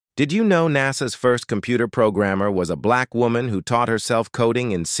Did you know NASA's first computer programmer was a black woman who taught herself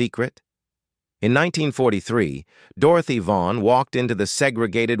coding in secret? In 1943, Dorothy Vaughan walked into the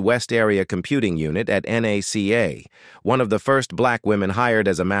segregated West Area Computing Unit at NACA, one of the first black women hired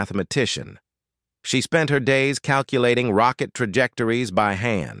as a mathematician. She spent her days calculating rocket trajectories by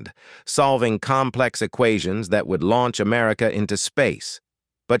hand, solving complex equations that would launch America into space.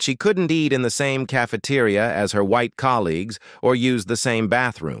 But she couldn't eat in the same cafeteria as her white colleagues or use the same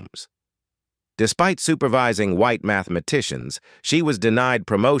bathrooms. Despite supervising white mathematicians, she was denied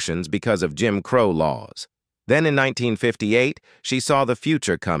promotions because of Jim Crow laws. Then in 1958, she saw the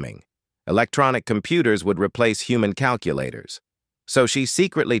future coming. Electronic computers would replace human calculators. So she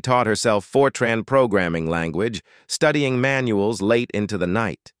secretly taught herself Fortran programming language, studying manuals late into the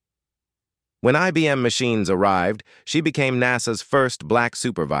night. When IBM machines arrived, she became NASA's first black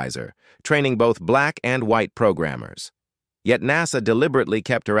supervisor, training both black and white programmers. Yet NASA deliberately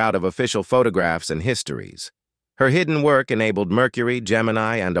kept her out of official photographs and histories. Her hidden work enabled Mercury,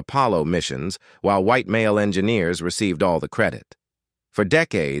 Gemini, and Apollo missions, while white male engineers received all the credit. For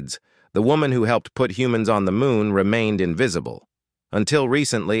decades, the woman who helped put humans on the moon remained invisible. Until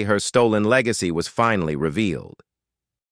recently, her stolen legacy was finally revealed.